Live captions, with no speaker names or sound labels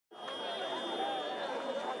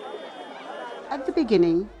At the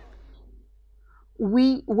beginning,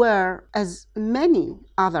 we were, as many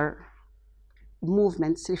other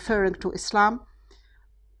movements referring to Islam,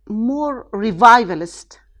 more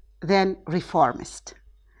revivalist than reformist.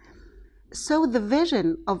 So the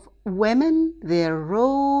vision of women, their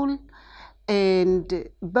role, and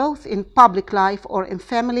both in public life or in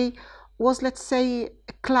family was, let's say,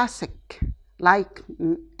 classic, like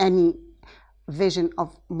any vision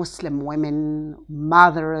of Muslim women,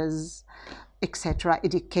 mothers, etc.,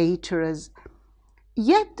 educators.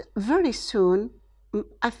 Yet very soon,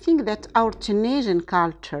 I think that our Tunisian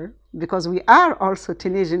culture, because we are also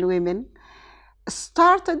Tunisian women,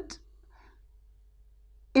 started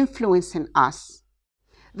influencing us.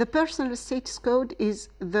 The Personal Status Code is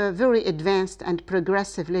the very advanced and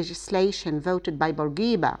progressive legislation voted by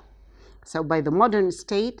Bourguiba, so by the modern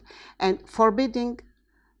state, and forbidding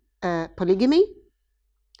polygamy,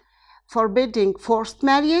 forbidding forced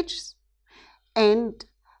marriages, and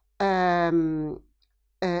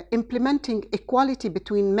implementing equality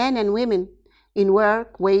between men and women in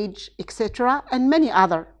work, wage, etc., and many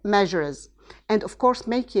other measures. And of course,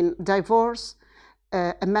 making divorce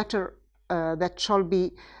a matter that shall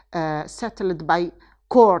be settled by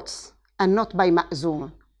courts and not by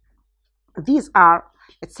ma'zoon. These are,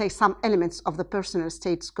 let's say, some elements of the Personal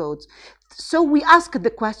Status Codes. So we ask the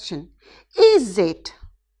question, is it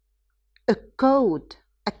a code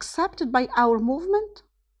accepted by our movement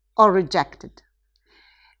or rejected?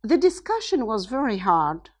 The discussion was very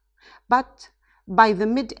hard, but by the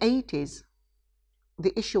mid-80s,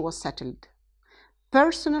 the issue was settled.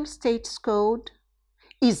 Personal Status Code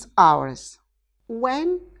is ours.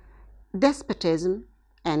 When despotism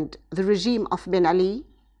and the regime of Ben Ali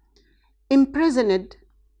imprisoned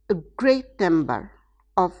a great number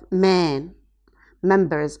of men,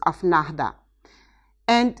 members of Ennahdha,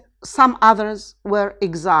 and some others were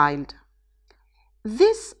exiled.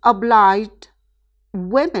 This obliged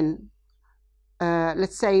women,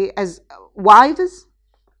 let's say, as wives,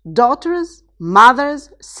 daughters,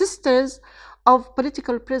 mothers, sisters of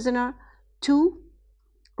political prisoners, to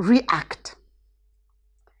react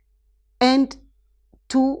and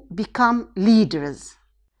to become leaders.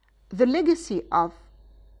 The legacy of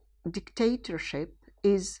dictatorship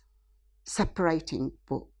is separating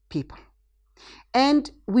people.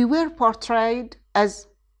 And we were portrayed as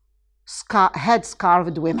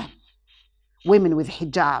head-scarved women, women with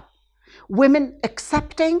hijab, women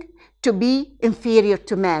accepting to be inferior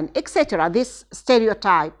to men, etc., this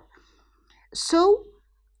stereotype. So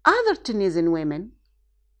other Tunisian women,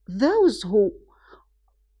 those who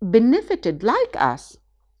benefited like us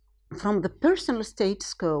from the Personal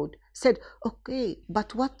Status Code, said, okay,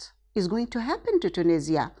 but what is going to happen to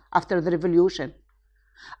Tunisia after the revolution?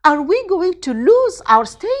 Are we going to lose our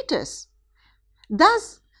status?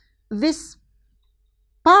 Does this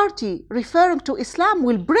party referring to Islam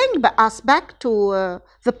will bring us back to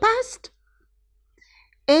the past?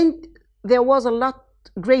 And there was a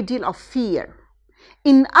great deal of fear.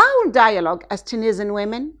 In our dialogue as Tunisian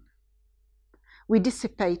women, we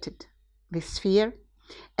dissipated this fear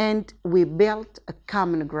and we built a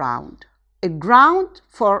common ground, a ground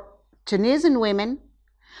for Tunisian women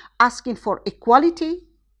asking for equality,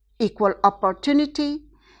 equal opportunity,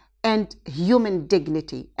 and human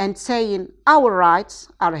dignity, and saying our rights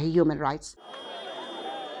are human rights.